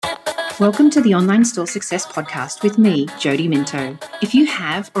Welcome to the Online Store Success Podcast with me, Jody Minto. If you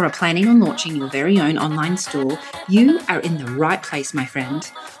have or are planning on launching your very own online store, you are in the right place, my friend.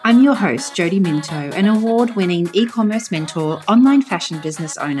 I'm your host, Jody Minto, an award-winning e-commerce mentor, online fashion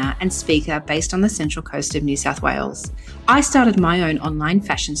business owner, and speaker based on the Central Coast of New South Wales. I started my own online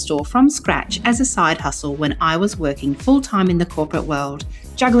fashion store from scratch as a side hustle when I was working full-time in the corporate world,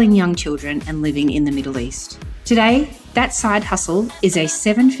 juggling young children and living in the Middle East. Today, that side hustle is a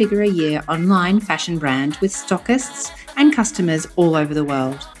 7-figure-a-year online fashion brand with stockists and customers all over the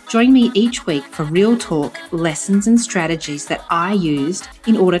world. Join me each week for real talk, lessons and strategies that I used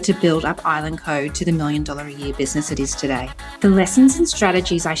in order to build up Island Co to the $1 million a year business it is today. The lessons and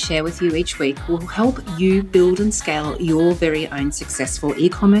strategies I share with you each week will help you build and scale your very own successful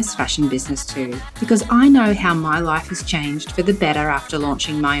e-commerce fashion business too, because I know how my life has changed for the better after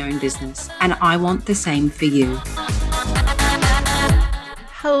launching my own business, and I want the same for you.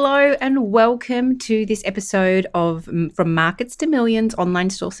 Hello and welcome to this episode of From Markets to Millions Online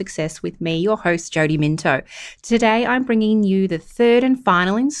Store Success with me, your host, Jody Minto. Today, I'm bringing you the third and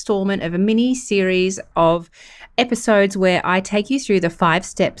final installment of a mini series of episodes where I take you through the 5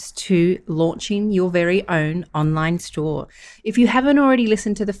 steps to launching your very own online store. If you haven't already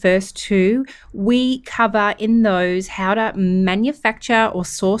listened to the first 2, we cover in those how to manufacture or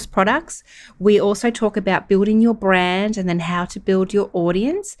source products. We also talk about building your brand and then how to build your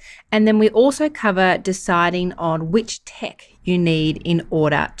audience. And then we also cover deciding on which tech you need in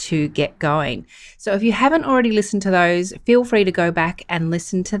order to get going. So if you haven't already listened to those, feel free to go back and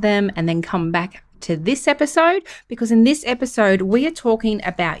listen to them and then come back to this episode, because in this episode we are talking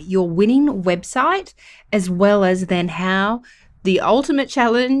about your winning website, as well as then how the ultimate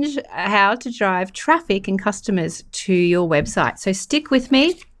challenge, how to drive traffic and customers to your website. So stick with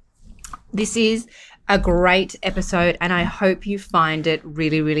me. This is a great episode and I hope you find it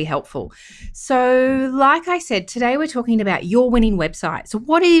really, really helpful. So like I said, today we're talking about your winning website. So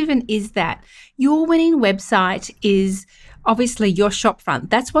what even is that? Your winning website is obviously your shopfront.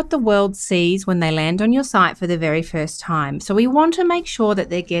 That's what the world sees when they land on your site for the very first time. So we want to make sure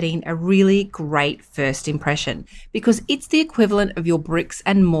that they're getting a really great first impression, because it's the equivalent of your bricks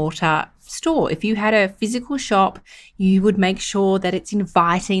and mortar store. If you had a physical shop, you would make sure that it's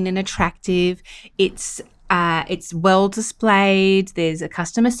inviting and attractive. It's well displayed. There's a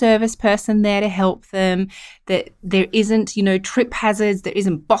customer service person there to help them. That there isn't, trip hazards. There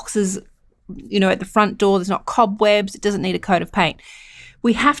isn't boxes at the front door. There's not cobwebs. It doesn't need a coat of paint.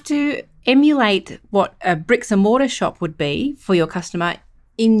 We have to emulate what a bricks and mortar shop would be for your customer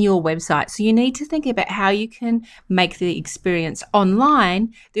in your website. So you need to think about how you can make the experience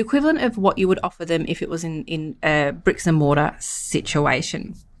online the equivalent of what you would offer them if it was in a bricks and mortar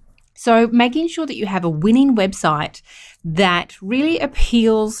situation. So making sure that you have a winning website that really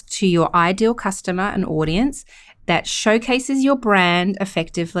appeals to your ideal customer and audience, that showcases your brand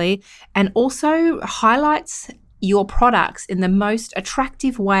effectively and also highlights your products in the most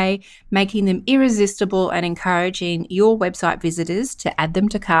attractive way, making them irresistible and encouraging your website visitors to add them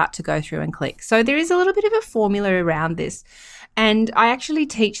to cart to go through and click. So there is a little bit of a formula around this. And I actually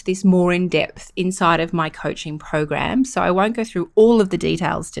teach this more in depth inside of my coaching program. So I won't go through all of the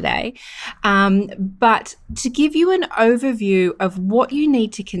details today. But to give you an overview of what you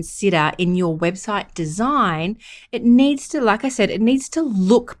need to consider in your website design, it needs to, like I said, it needs to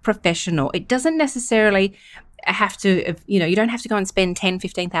look professional. It doesn't necessarily have to, you don't have to go and spend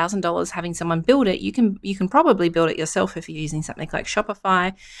 $10,000, $15,000 having someone build it. You can probably build it yourself if you're using something like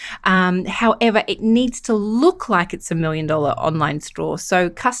Shopify. However, it needs to look like it's $1 million online store.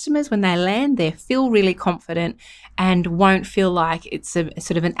 So customers, when they land there, feel really confident and won't feel like it's a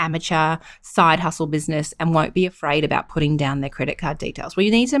sort of an amateur side hustle business and won't be afraid about putting down their credit card details. Well,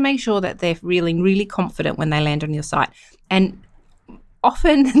 you need to make sure that they're feeling really confident when they land on your site. And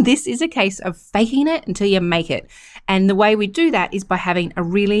often this is a case of faking it until you make it. And the way we do that is by having a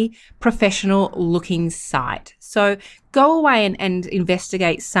really professional looking site. So go away and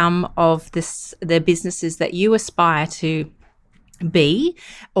investigate some of the businesses that you aspire to be,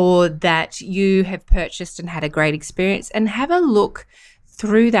 or that you have purchased and had a great experience, and have a look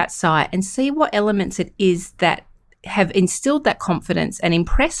through that site and see what elements it is that have instilled that confidence and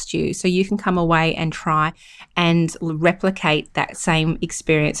impressed you, so you can come away and try and replicate that same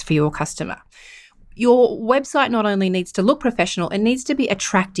experience for your customer. Your website not only needs to look professional, it needs to be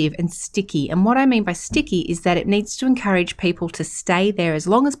attractive and sticky. And what I mean by sticky is that it needs to encourage people to stay there as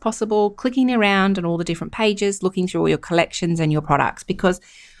long as possible, clicking around on all the different pages, looking through all your collections and your products, because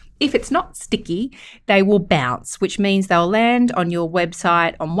if it's not sticky, they will bounce, which means they'll land on your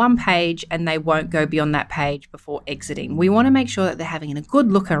website on one page and they won't go beyond that page before exiting. We want to make sure that they're having a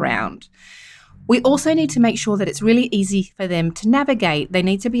good look around. We also need to make sure that it's really easy for them to navigate. They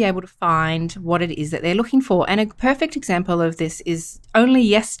need to be able to find what it is that they're looking for. And a perfect example of this is only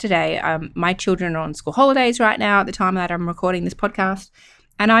yesterday. My children are on school holidays right now at the time that I'm recording this podcast.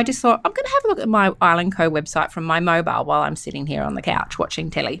 And I just thought, I'm going to have a look at my Island Co website from my mobile while I'm sitting here on the couch watching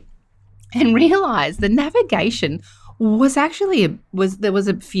telly, and realised the navigation was actually there was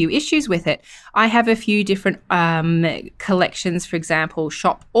a few issues with it. I have a few different collections, for example,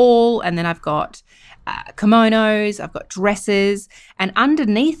 Shop All, and then I've got kimonos, I've got dresses, and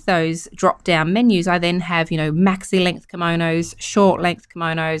underneath those drop-down menus, I then have, maxi length kimonos, short length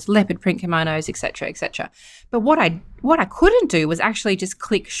kimonos, leopard print kimonos, etc., etc. But what I couldn't do was actually just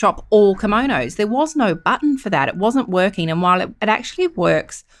click Shop All kimonos. There was no button for that. It wasn't working, and while it actually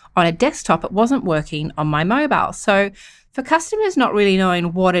works on a desktop, it wasn't working on my mobile. So for customers not really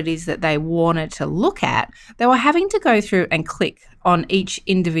knowing what it is that they wanted to look at, they were having to go through and click on each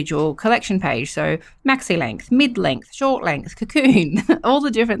individual collection page. So maxi length, mid length, short length, cocoon, all the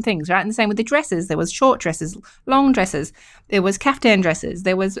different things, right? And the same with the dresses. There was short dresses, long dresses, there was kaftan dresses,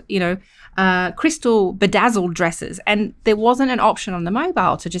 there was, crystal bedazzled dresses, and there wasn't an option on the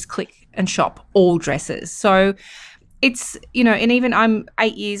mobile to just click and shop all dresses. So it's, and even I'm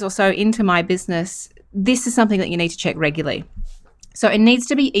 8 years or so into my business, this is something that you need to check regularly. So it needs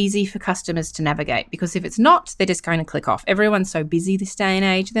to be easy for customers to navigate, because if it's not, they're just going to click off. Everyone's so busy this day and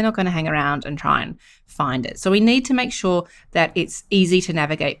age, they're not going to hang around and try and find it. So we need to make sure that it's easy to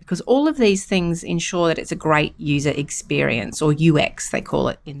navigate, because all of these things ensure that it's a great user experience, or UX, they call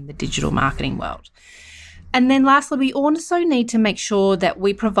it in the digital marketing world. And then lastly, we also need to make sure that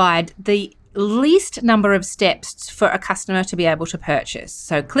we provide the least number of steps for a customer to be able to purchase.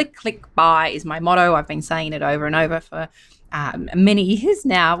 So click, buy is my motto. I've been saying it over and over for many years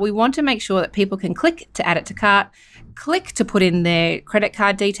now. We want to make sure that people can click to add it to cart, click to put in their credit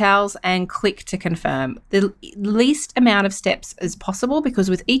card details, and click to confirm. The least amount of steps as possible, because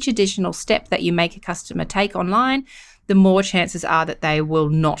with each additional step that you make a customer take online, the more chances are that they will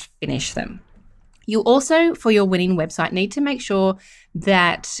not finish them. You also, for your winning website, need to make sure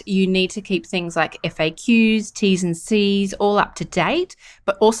that you need to keep things like FAQs, T's and C's all up to date,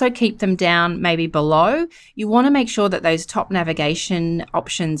 but also keep them down maybe below. You want to make sure that those top navigation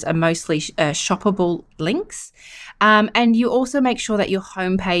options are mostly shoppable links. And you also make sure that your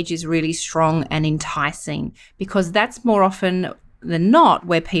homepage is really strong and enticing, because that's more often than not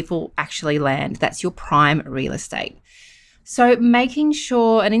where people actually land. That's your prime real estate. So making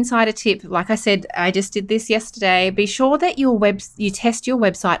sure, an insider tip, like I said, I just did this yesterday, be sure that you test your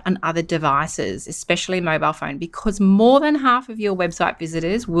website on other devices, especially mobile phone, because more than half of your website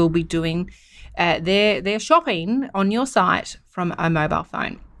visitors will be doing their shopping on your site from a mobile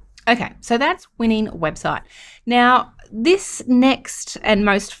phone. Okay, so that's winning website. Now, this next and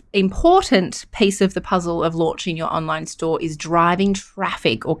most important piece of the puzzle of launching your online store is driving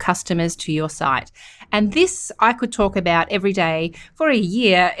traffic or customers to your site. And this I could talk about every day for a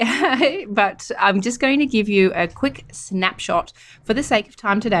year, but I'm just going to give you a quick snapshot for the sake of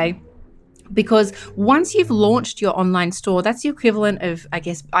time today. Because once you've launched your online store, that's the equivalent of, I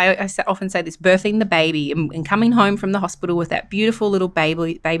guess, I often say this, birthing the baby and coming home from the hospital with that beautiful little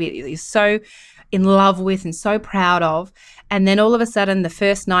baby that you're so in love with and so proud of. And then all of a sudden the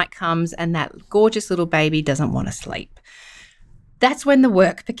first night comes and that gorgeous little baby doesn't want to sleep. That's when the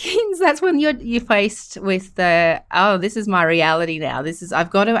work begins. That's when you're faced with this is my reality now.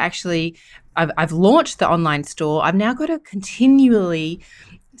 I've launched the online store. I've now got to continually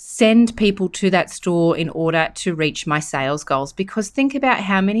send people to that store in order to reach my sales goals. Because think about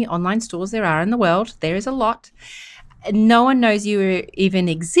how many online stores there are in the world. There is a lot. No one knows you even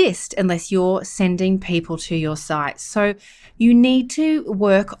exist unless you're sending people to your site. So you need to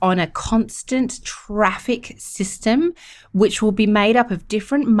work on a constant traffic system, which will be made up of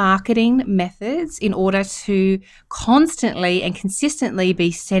different marketing methods in order to constantly and consistently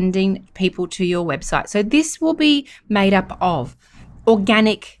be sending people to your website. So this will be made up of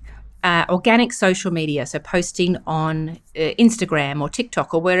organic social media, so posting on Instagram or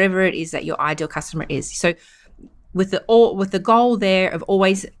TikTok or wherever it is that your ideal customer is. So with the goal there of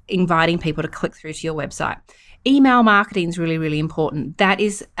always inviting people to click through to your website. Email marketing is really, really important. That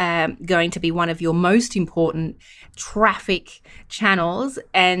is going to be one of your most important traffic channels,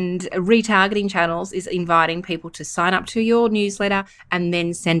 and retargeting channels is inviting people to sign up to your newsletter and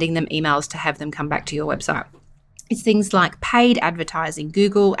then sending them emails to have them come back to your website. It's things like paid advertising,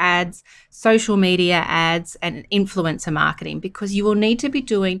 Google ads, social media ads, and influencer marketing, because you will need to be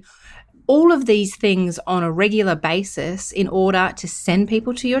doing all of these things on a regular basis in order to send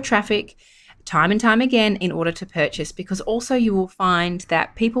people to your traffic time and time again in order to purchase, because also you will find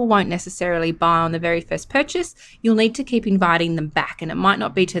that people won't necessarily buy on the very first purchase. You'll need to keep inviting them back, and it might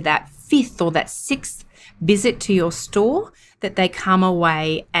not be to that 5th or that 6th visit to your store that they come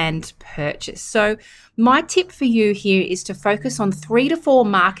away and purchase. So my tip for you here is to focus on 3 to 4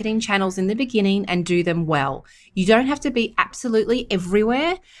 marketing channels in the beginning and do them well. You don't have to be absolutely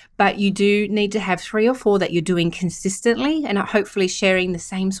everywhere, but you do need to have 3 or 4 that you're doing consistently and are hopefully sharing the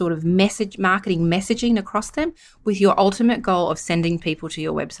same sort of marketing messaging across them, with your ultimate goal of sending people to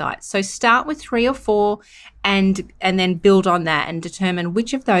your website. So start with 3 or 4 and then build on that and determine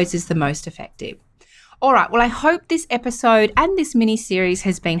which of those is the most effective. All right, well, I hope this episode and this mini series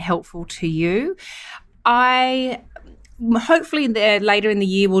has been helpful to you. I hopefully later in the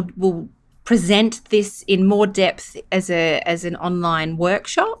year will present this in more depth as an online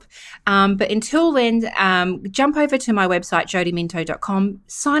workshop. But until then, jump over to my website, jodiminto.com,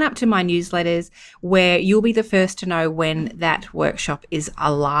 sign up to my newsletters, where you'll be the first to know when that workshop is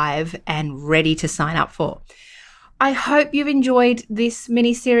alive and ready to sign up for. I hope you've enjoyed this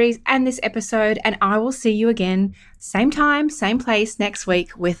mini series and this episode, and I will see you again, same time, same place next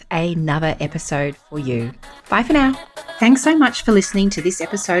week with another episode for you. Bye for now. Thanks so much for listening to this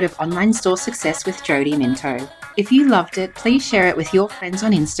episode of Online Store Success with Jodi Minto. If you loved it, please share it with your friends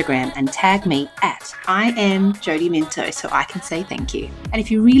on Instagram and tag me at @IamJodiMinto so I can say thank you. And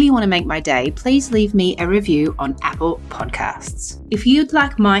if you really want to make my day, please leave me a review on Apple Podcasts. If you'd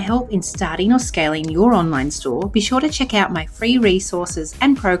like my help in starting or scaling your online store, be sure to check out my free resources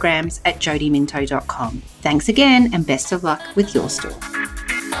and programs at jodiminto.com. Thanks again, and best of luck with your store.